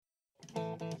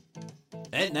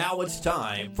And now it's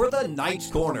time for the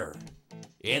Knights Corner.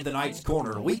 In the Knights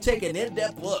Corner, we take an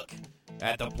in-depth look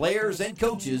at the players and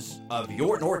coaches of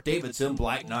your North Davidson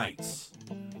Black Knights.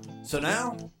 So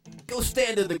now, go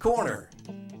stand in the corner.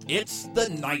 It's the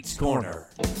Knights Corner.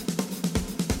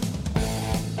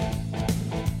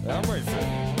 I'm ready for it.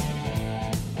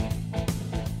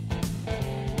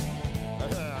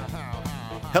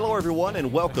 Hello, everyone,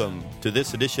 and welcome to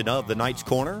this edition of the Knights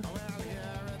Corner,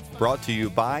 brought to you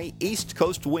by East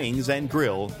Coast Wings and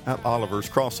Grill at Oliver's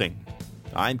Crossing.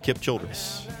 I'm Kip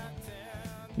Childress.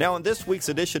 Now, in this week's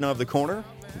edition of the Corner,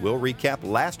 we'll recap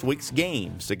last week's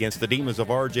games against the Demons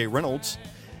of R.J. Reynolds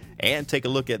and take a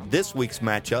look at this week's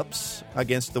matchups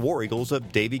against the War Eagles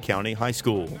of Davie County High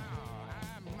School.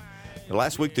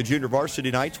 Last week, the Junior Varsity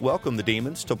Knights welcomed the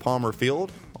Demons to Palmer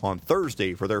Field on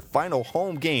Thursday for their final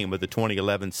home game of the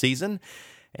 2011 season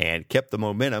and kept the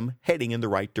momentum heading in the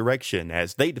right direction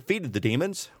as they defeated the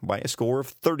Demons by a score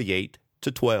of 38-12.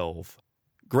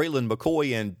 Graylin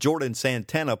McCoy and Jordan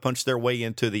Santana punched their way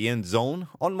into the end zone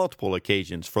on multiple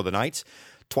occasions for the Knights,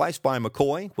 twice by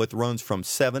McCoy with runs from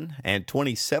 7 and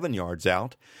 27 yards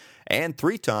out, and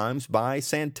 3 times by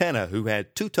Santana, who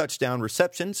had 2 touchdown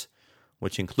receptions,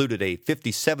 which included a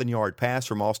 57-yard pass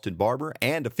from Austin Barber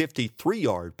and a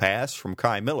 53-yard pass from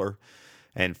Kai Miller.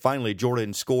 And finally,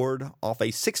 Jordan scored off a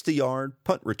 60-yard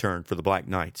punt return for the Black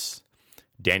Knights.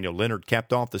 Daniel Leonard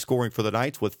capped off the scoring for the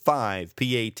Knights with 5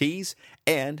 PATs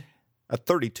and a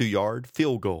 32-yard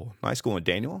field goal. Nice going,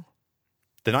 Daniel.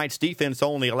 The Knights defense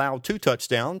only allowed 2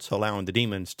 touchdowns, allowing the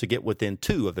Demons to get within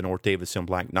 2 of the North Davidson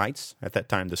Black Knights, at that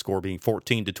time the score being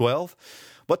 14-12.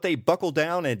 But they buckled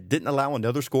down and didn't allow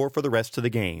another score for the rest of the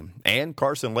game. And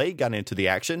Carson Lay got into the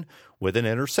action with an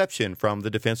interception from the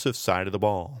defensive side of the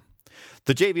ball.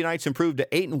 The JV Knights improved to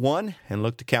 8-1 and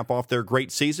look to cap off their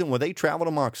great season when they travel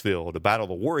to Moxville to battle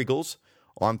the War Eagles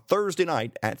on Thursday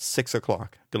night at 6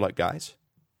 o'clock. Good luck, guys.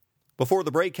 Before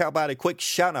the break, how about a quick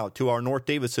shout-out to our North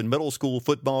Davidson Middle School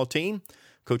football team?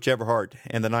 Coach Everhart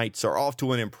and the Knights are off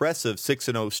to an impressive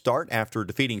 6-0 start after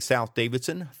defeating South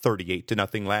Davidson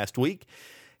 38-0 last week.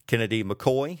 Kennedy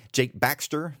McCoy, Jake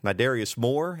Baxter, Nidarius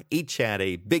Moore each had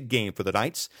a big game for the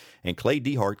Knights, and Clay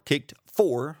Dehart kicked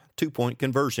 4 two-point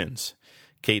conversions.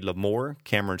 Caleb Moore,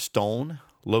 Cameron Stone,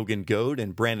 Logan Goad,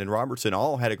 and Brandon Robertson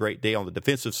all had a great day on the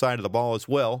defensive side of the ball as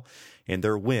well in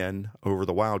their win over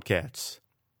the Wildcats.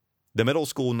 The middle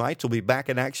school Knights will be back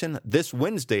in action this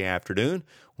Wednesday afternoon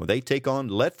when they take on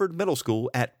Ledford Middle School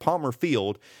at Palmer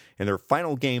Field in their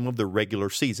final game of the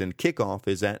regular season. Kickoff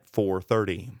is at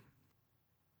 4:30.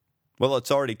 Well,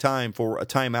 it's already time for a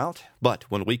timeout, but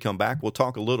when we come back, we'll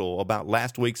talk a little about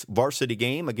last week's varsity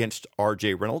game against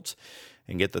R.J. Reynolds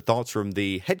and get the thoughts from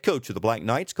the head coach of the Black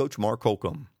Knights, Coach Mark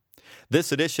Holcomb.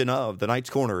 This edition of the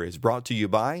Knights Corner is brought to you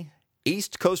by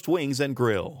East Coast Wings and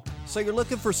Grill. So you're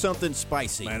looking for something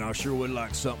spicy. Man, I sure would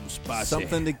like something spicy.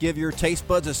 Something to give your taste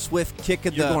buds a swift kick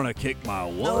of the... You're going to kick my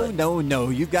what? No.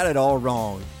 You've got it all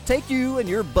wrong. Take you and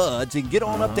your buds and get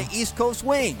on up to East Coast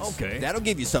Wings. Okay. That'll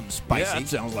give you something spicy. Yeah, that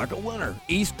sounds like a winner.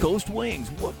 East Coast Wings.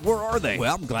 Where are they?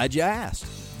 Well, I'm glad you asked.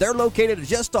 They're located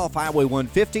just off Highway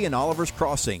 150 in Oliver's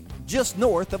Crossing, just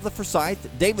north of the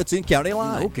Forsyth-Davidson County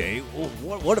line. Okay,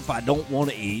 well, what if I don't want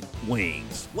to eat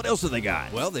wings? What else do they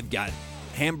got? Well, they've got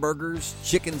hamburgers,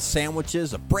 chicken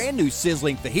sandwiches, a brand new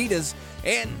sizzling fajitas,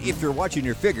 and if you're watching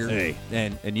your figure, hey,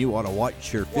 and you ought to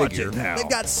watch your watch figure, it now. They've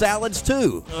got salads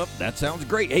too. That sounds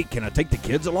great. Hey, can I take the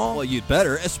kids along? Well, you'd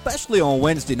better, especially on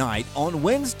Wednesday night. On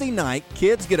Wednesday night,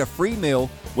 kids get a free meal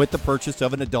with the purchase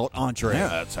of an adult entree. Yeah,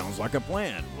 that sounds like a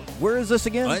plan. Where is this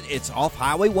again? It's off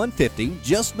Highway 150,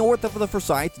 just north of the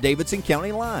Forsyth-Davidson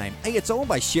County line. Hey, it's owned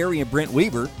by Sherry and Brent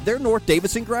Weaver. They're North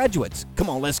Davidson graduates. Come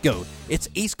on, let's go. It's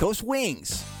East Coast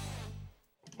Wings.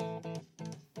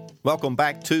 Welcome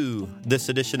back to this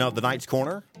edition of the Knights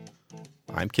Corner.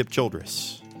 I'm Kip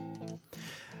Childress.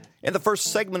 In the first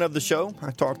segment of the show,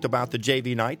 I talked about the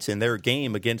JV Knights and their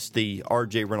game against the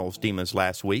R.J. Reynolds Demons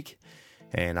last week.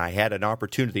 And I had an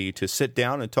opportunity to sit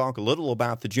down and talk a little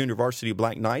about the Junior Varsity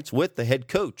Black Knights with the head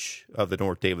coach of the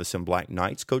North Davidson Black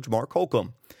Knights, Coach Mark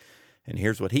Holcomb. And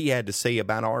here's what he had to say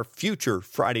about our future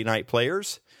Friday night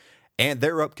players and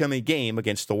their upcoming game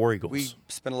against the War Eagles. We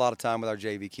spend a lot of time with our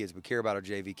JV kids. We care about our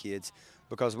JV kids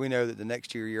because we know that the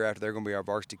next year after, they're going to be our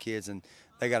varsity kids, and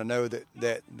they got to know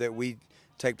that we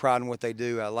take pride in what they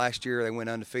do. Last year they went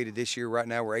undefeated. This year, right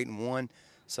now, we're 8-1.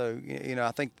 So, you know,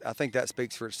 I think that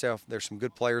speaks for itself. There's some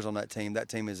good players on that team. That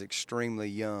team is extremely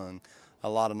young. A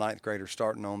lot of ninth graders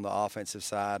starting on the offensive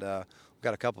side. We've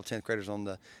got a couple of 10th graders on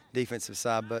the defensive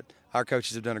side, but our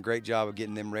coaches have done a great job of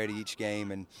getting them ready each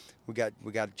game, and we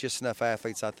got just enough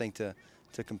athletes, I think, to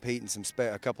to compete, and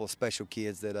a couple of special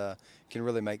kids that can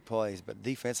really make plays. But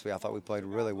defensively, I thought we played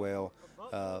really well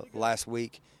last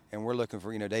week. And we're looking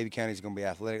for, Davie County is going to be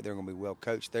athletic. They're going to be well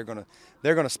coached. They're going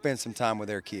to spend some time with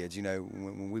their kids.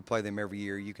 When we play them every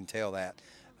year, you can tell that.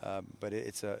 But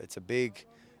it's a big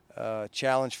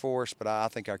challenge for us. But I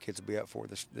think our kids will be up for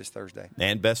it this Thursday.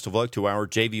 And best of luck to our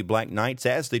JV Black Knights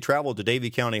as they travel to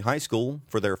Davie County High School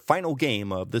for their final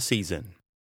game of the season.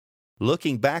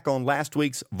 Looking back on last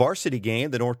week's varsity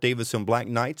game, the North Davison Black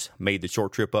Knights made the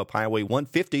short trip up Highway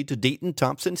 150 to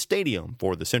Deaton-Thompson Stadium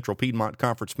for the Central Piedmont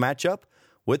Conference matchup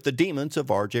with the Demons of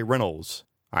R.J. Reynolds.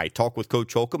 I talked with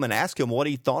Coach Holcomb and asked him what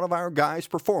he thought of our guys'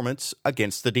 performance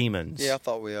against the Demons. Yeah, I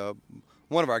thought we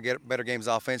one of our better games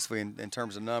offensively in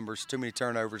terms of numbers. Too many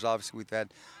turnovers. Obviously, we've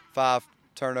had 5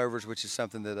 turnovers, which is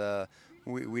something that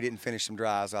we didn't finish some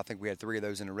drives. I think we had 3 of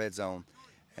those in the red zone.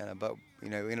 But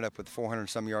ended up with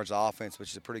 400-some yards of offense, which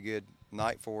is a pretty good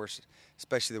night for us,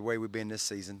 especially the way we've been this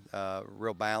season.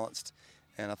 Real balanced.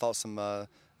 And I thought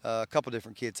a couple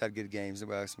different kids had good games.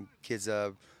 Some kids,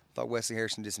 thought Wesley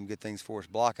Harrison did some good things for us,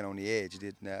 blocking on the edge. He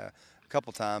did a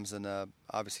couple times, and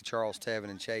obviously Charles, Tevin,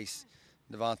 and Chase,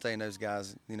 Devontae, and those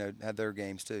guys, had their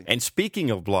games too. And speaking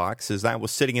of blocks, as I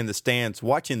was sitting in the stands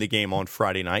watching the game on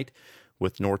Friday night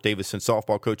with North Davison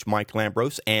softball coach Mike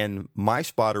Lambros and my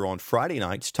spotter on Friday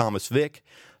nights, Thomas Vick,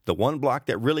 the one block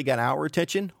that really got our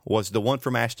attention was the one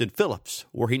from Ashton Phillips,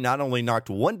 where he not only knocked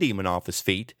one Demon off his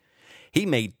feet, he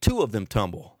made 2 of them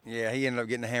tumble. Yeah, he ended up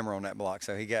getting a hammer on that block.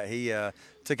 So he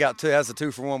took out 2. That was a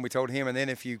 2-for-1 we told him. And then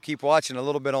if you keep watching a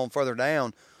little bit on further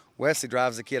down, Wesley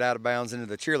drives the kid out of bounds into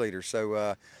the cheerleader.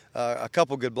 So a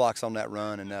couple good blocks on that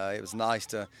run, and it was nice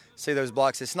to see those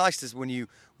blocks. It's nice to when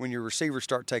your receivers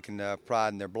start taking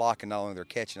pride in their blocking, not only their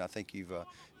catching. I think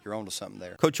you're onto something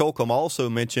there. Coach Holcomb also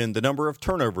mentioned the number of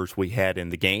turnovers we had in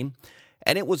the game,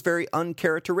 and it was very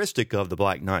uncharacteristic of the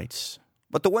Black Knights.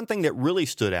 But the one thing that really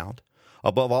stood out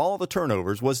above all the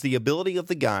turnovers was the ability of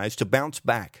the guys to bounce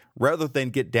back rather than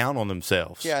get down on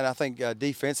themselves. Yeah, and I think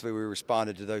defensively we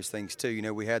responded to those things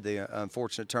too. We had the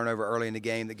unfortunate turnover early in the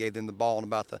game that gave them the ball on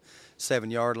about the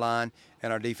 7-yard line,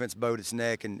 and our defense bowed its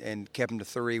neck and kept them to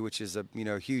 3, which is a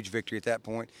huge victory at that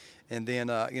point. And then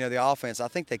the offense, I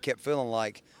think they kept feeling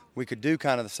like we could do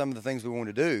kind of some of the things we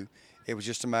wanted to do. It was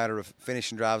just a matter of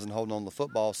finishing drives and holding on to the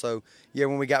football. So, yeah,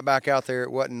 when we got back out there,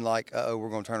 it wasn't like, we're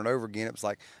going to turn it over again. It was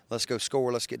like, let's go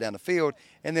score, let's get down the field.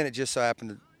 And then it just so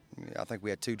happened I think we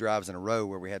had 2 drives in a row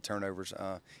where we had turnovers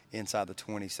inside the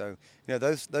 20. So,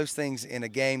 those things in a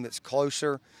game that's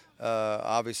closer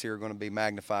obviously are going to be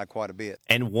magnified quite a bit.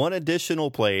 And one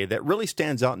additional play that really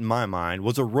stands out in my mind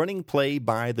was a running play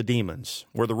by the Demons,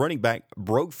 where the running back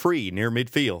broke free near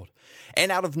midfield.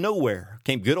 And out of nowhere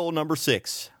came good old number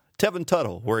 6, Tevin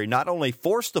Tuttle, where he not only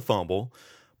forced the fumble,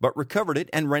 but recovered it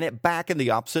and ran it back in the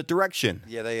opposite direction.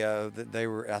 Yeah, they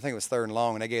were. I think it was 3rd and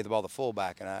long, and they gave the ball to the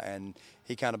fullback, and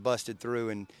he kind of busted through.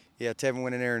 And yeah, Tevin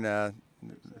went in there and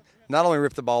not only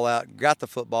ripped the ball out, got the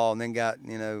football, and then got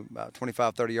about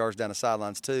 25, 30 yards down the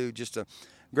sidelines too. Just a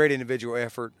great individual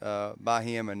effort by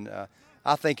him, and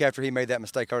I think after he made that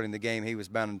mistake early in the game, he was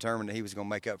bound and determined that he was going to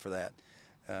make up for that.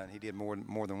 He did more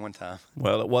than one time.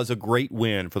 Well, it was a great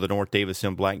win for the North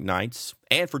Davison Black Knights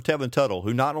and for Tevin Tuttle,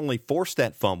 who not only forced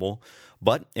that fumble,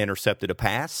 but intercepted a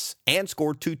pass and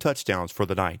scored 2 touchdowns for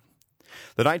the night.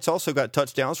 The Knights also got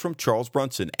touchdowns from Charles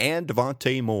Brunson and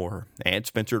Devontae Moore, and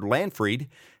Spencer Lanfried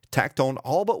tacked on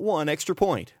all but 1 extra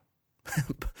point.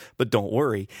 But don't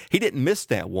worry, he didn't miss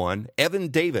that one. Evan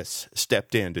Davis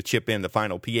stepped in to chip in the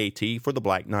final PAT for the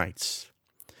Black Knights.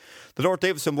 The North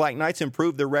Davison Black Knights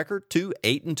improved their record to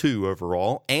 8-2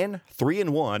 overall and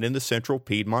 3-1 in the Central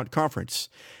Piedmont Conference,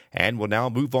 and will now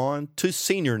move on to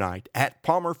senior night at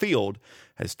Palmer Field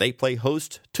as they play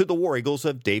host to the War Eagles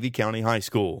of Davie County High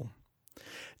School.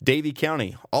 Davie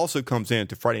County also comes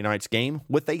into Friday night's game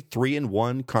with a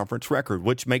 3-1 conference record,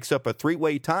 which makes up a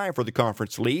 3-way tie for the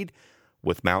conference lead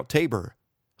with Mount Tabor,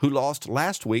 who lost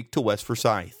last week to West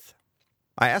Forsyth.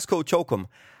 I asked Coach Holcomb,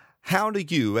 how do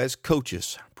you, as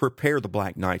coaches, prepare the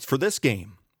Black Knights for this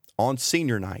game on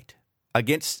senior night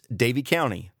against Davie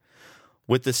County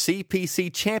with the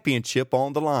CPC Championship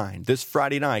on the line this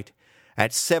Friday night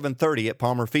at 7:30 at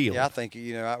Palmer Field? Yeah, I think,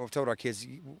 I've told our kids,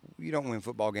 you don't win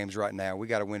football games right now. We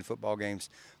got to win football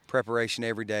games preparation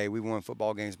every day. We won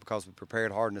football games because we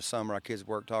prepared hard in the summer. Our kids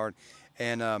worked hard.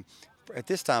 And at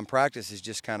this time, practice is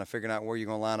just kind of figuring out where you're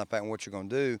going to line up at and what you're going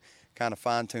to do, kind of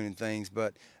fine-tuning things.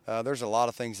 But there's a lot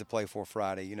of things to play for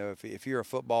Friday. If you're a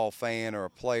football fan or a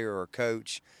player or a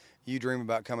coach, you dream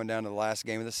about coming down to the last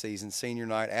game of the season, senior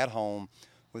night at home,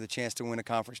 with a chance to win a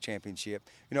conference championship.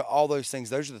 All those things,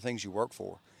 those are the things you work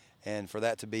for. and for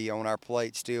that to be on our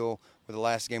plate still with the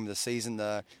last game of the season,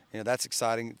 that's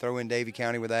exciting. Throw in Davie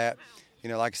County with that.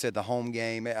 Like I said, the home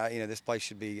game. This place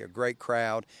should be a great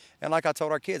crowd, and like I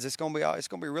told our kids, it's going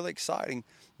to be really exciting.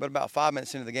 But about 5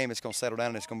 minutes into the game, it's going to settle down,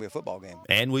 and it's going to be a football game.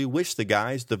 And we wish the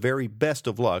guys the very best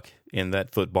of luck in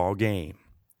that football game.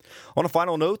 On a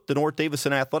final note, the North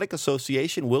Davison Athletic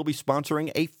Association will be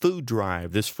sponsoring a food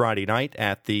drive this Friday night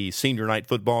at the senior night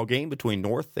football game between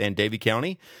North and Davie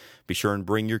County. Be sure and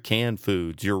bring your canned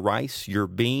foods, your rice, your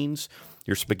beans,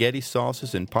 your spaghetti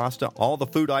sauces and pasta. All the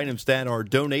food items that are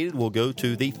donated will go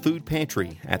to the food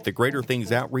pantry at the Greater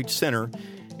Things Outreach Center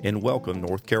in Welcome,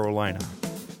 North Carolina.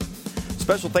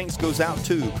 Special thanks goes out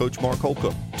to Coach Mark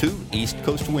Holcomb, to East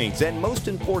Coast Wings, and most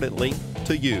importantly,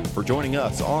 to you for joining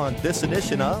us on this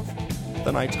edition of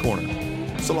The Knights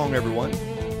Corner. So long, everyone.